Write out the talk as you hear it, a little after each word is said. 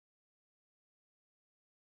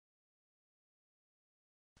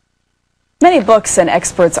Many books and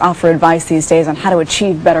experts offer advice these days on how to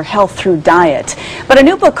achieve better health through diet. But a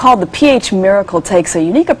new book called The pH Miracle takes a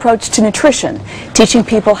unique approach to nutrition, teaching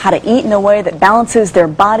people how to eat in a way that balances their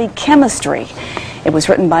body chemistry. It was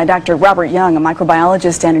written by Dr. Robert Young, a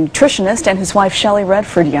microbiologist and a nutritionist, and his wife, Shelley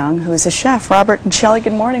Redford Young, who is a chef. Robert and Shelley,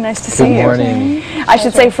 good morning. Nice to see you. Good morning. I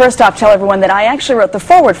should say, first off, tell everyone that I actually wrote the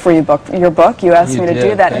foreword for your book. You asked me to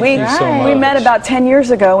do that. Thank you so much. We met about 10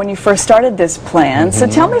 years ago when you first started this plan. So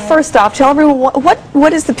tell me first off, tell everyone,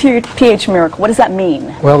 what is the pH Miracle? What does that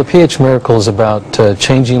mean? Well, the pH Miracle is about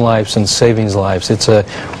changing lives and saving lives. It's a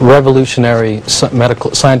revolutionary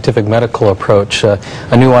scientific medical approach, a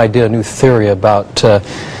new idea, a new theory about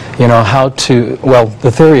how to, well,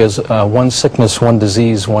 the theory is one sickness, one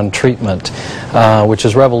disease, one treatment, which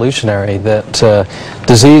is revolutionary, that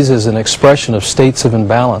disease is an expression of states of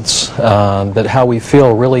imbalance, that how we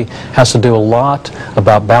feel really has to do a lot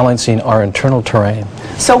about balancing our internal terrain.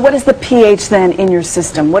 So what is the pH then in your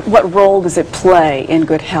system? What role does it play in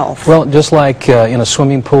good health? Well, just like in a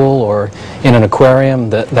swimming pool or in an aquarium,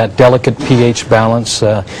 that delicate pH balance,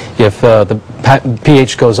 if the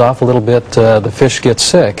pH goes off a little bit, the fish gets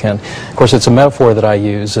sick. And of course, it's a metaphor that I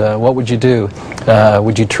use. What would you do?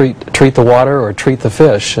 Would you treat the water or treat the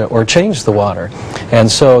fish or change the water?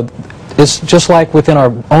 And so it's just like within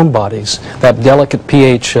our own bodies, that delicate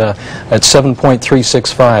pH at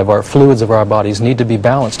 7.365, our fluids of our bodies need to be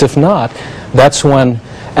balanced. If not, that's when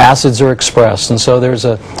acids are expressed. And so there's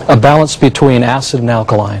a balance between acid and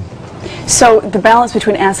alkaline. So the balance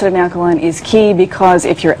between acid and alkaline is key, because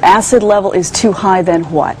if your acid level is too high, then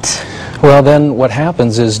what? Well, then what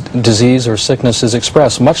happens is disease or sickness is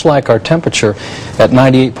expressed, much like our temperature at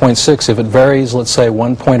 98.6. If it varies, let's say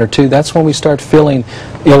 1 point or 2, that's when we start feeling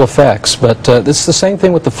ill effects. But it's the same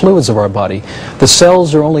thing with the fluids of our body. The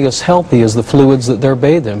cells are only as healthy as the fluids that they're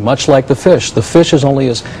bathed in, much like the fish. The fish is only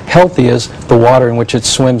as healthy as the water in which it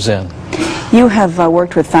swims in. You have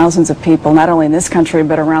worked with thousands of people, not only in this country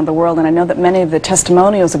but around the world, and I know that many of the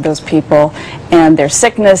testimonials of those people and their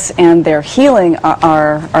sickness and their healing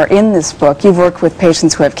are in this book. You've worked with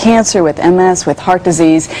patients who have cancer, with MS, with heart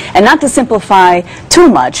disease, and not to simplify too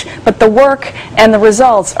much, but the work and the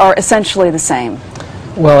results are essentially the same.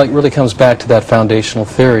 Well, it really comes back to that foundational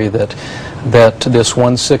theory that this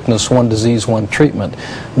one sickness, one disease, one treatment,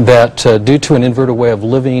 that due to an inverted way of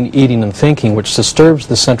living, eating, and thinking, which disturbs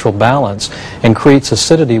the central balance and creates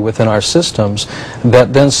acidity within our systems,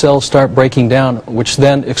 that then cells start breaking down, which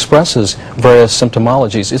then expresses various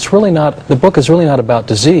symptomologies. It's really not, the book is really not about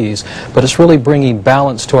disease, but it's really bringing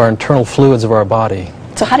balance to our internal fluids of our body.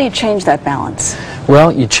 So how do you change that balance?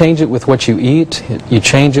 Well, you change it with what you eat, you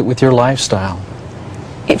change it with your lifestyle.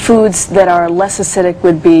 Foods that are less acidic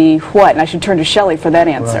would be what? And I should turn to Shelley for that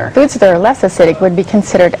answer. Right. Foods that are less acidic would be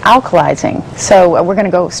considered alkalizing. So we're going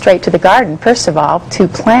to go straight to the garden, first of all, to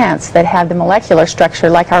plants that have the molecular structure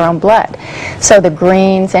like our own blood. So the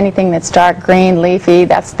greens, anything that's dark green, leafy,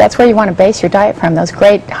 that's where you want to base your diet from, those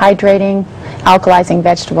great hydrating, alkalizing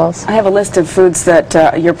vegetables. I have a list of foods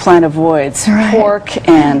that your plant avoids. Right. Pork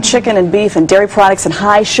and chicken and beef and dairy products and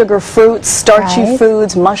high sugar fruits, starchy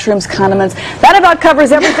foods, mushrooms, condiments. That about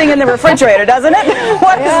covers everything in the refrigerator, doesn't it?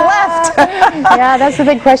 What is left? Yeah, that's the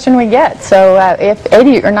big question we get. So if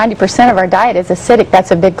 80 or 90% of our diet is acidic,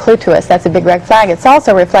 that's a big clue to us. That's a big red flag. It's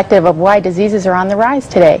also reflective of why diseases are on the rise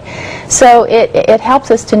today. So it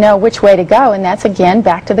helps us to know which way to go, and that's, again,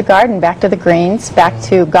 back to the garden, back to the greens, back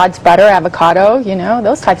to God's butter, avocado, you know,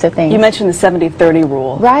 those types of things. You mentioned the 70-30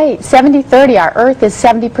 rule. Right, 70-30. Our earth is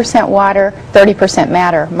 70% water, 30%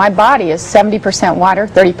 matter. My body is 70% water,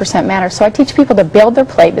 30% matter. So I teach people to build their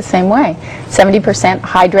plate the same way. 70%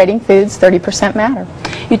 hydrating foods, 30% matter.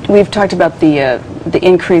 We've talked about the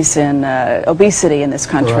increase in obesity in this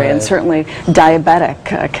country, right, and certainly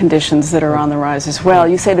diabetic conditions that are on the rise as well.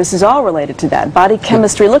 You say this is all related to that. Body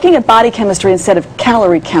chemistry, looking at body chemistry instead of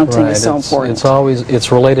calorie counting is so important.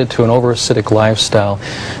 It's related to an over-acidic lifestyle.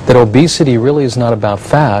 That obesity really is not about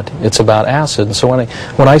fat, it's about acid. And so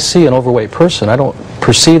when I see an overweight person, I don't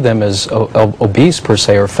perceive them as obese per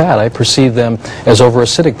se or fat. I perceive them as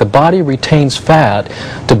over-acidic. The body retains fat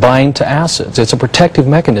to bind to acids. It's a protective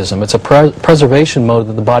mechanism. It's a preservation mode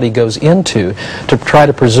that the body goes into to try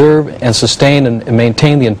to preserve and sustain and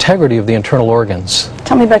maintain the integrity of the internal organs.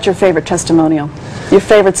 Tell me about your favorite testimonial. Your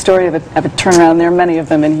favorite story of a turnaround. There are many of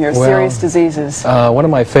them in here. Well, serious diseases. One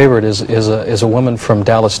of my favorite is a woman from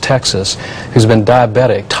Dallas, Texas, who's been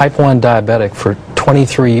diabetic, type 1 diabetic for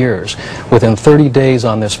 23 years. Within 30 days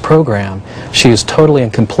on this program, she is totally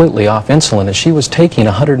and completely off insulin, and she was taking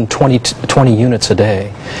 120 units a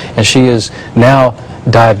day, and she is now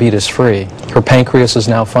diabetes free. Her pancreas is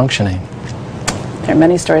now functioning. There are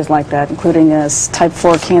many stories like that, including type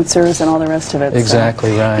 4 cancers and all the rest of it.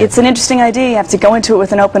 Exactly, right. It's an interesting idea. You have to go into it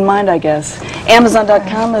with an open mind, I guess.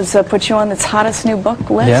 Amazon.com has put you on its hottest new book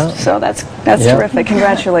list, Yeah. so that's terrific.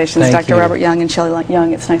 Congratulations, Thank Dr. you. Robert Young and Shelley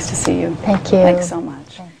Young. It's nice to see you. Thank you. Thanks so much.